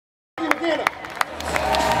get him.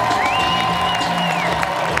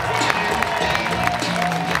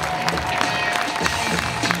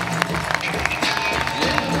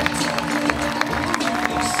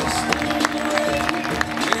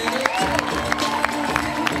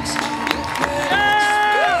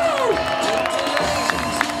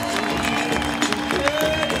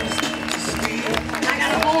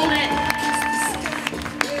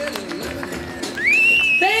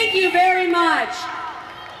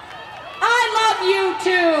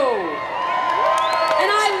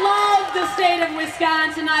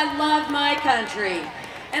 Wisconsin, I love my country.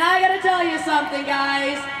 And I gotta tell you something,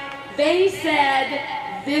 guys. They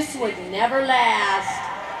said this would never last.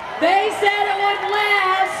 They said it wouldn't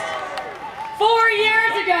last. 4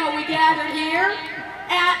 years ago, we gathered here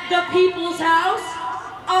at the people's house,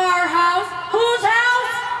 our house. Whose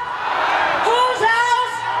house? Whose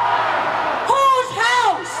house? Whose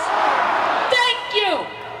house? Thank you.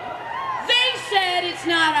 They said it's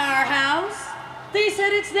not our house. They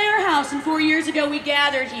said it's their house, and 4 years ago we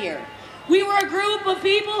gathered here. We were a group of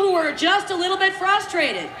people who were just a little bit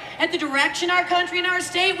frustrated at the direction our country and our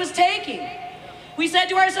state was taking. We said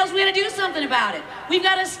to ourselves, we gotta do something about it. We've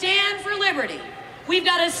gotta stand for liberty. We've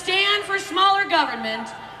gotta stand for smaller government.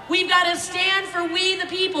 We've gotta stand for we the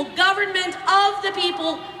people, government of the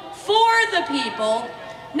people, for the people,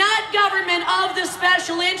 not government of the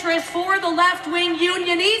special interest for the left-wing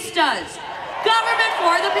unionistas. Government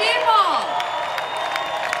for the people.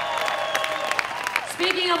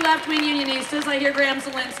 Speaking of left-wing unionistas, I hear Graham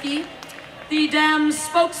Zelensky, the damn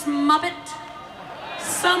spokes-muppet,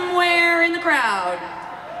 somewhere in the crowd.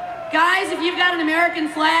 Guys, if you've got an American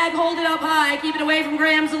flag, hold it up high. Keep it away from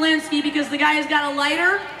Graham Zelensky because the guy's got a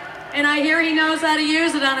lighter, and I hear he knows how to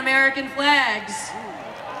use it on American flags.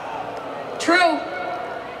 True.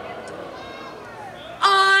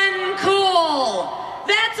 Uncool.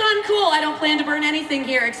 That's uncool. I don't plan to burn anything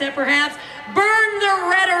here except perhaps burn the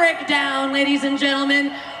rhetoric down, ladies and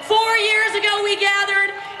gentlemen. 4 years ago we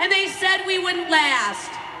gathered and they said we wouldn't last.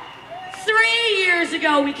 3 years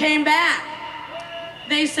ago we came back.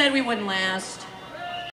 They said we wouldn't last.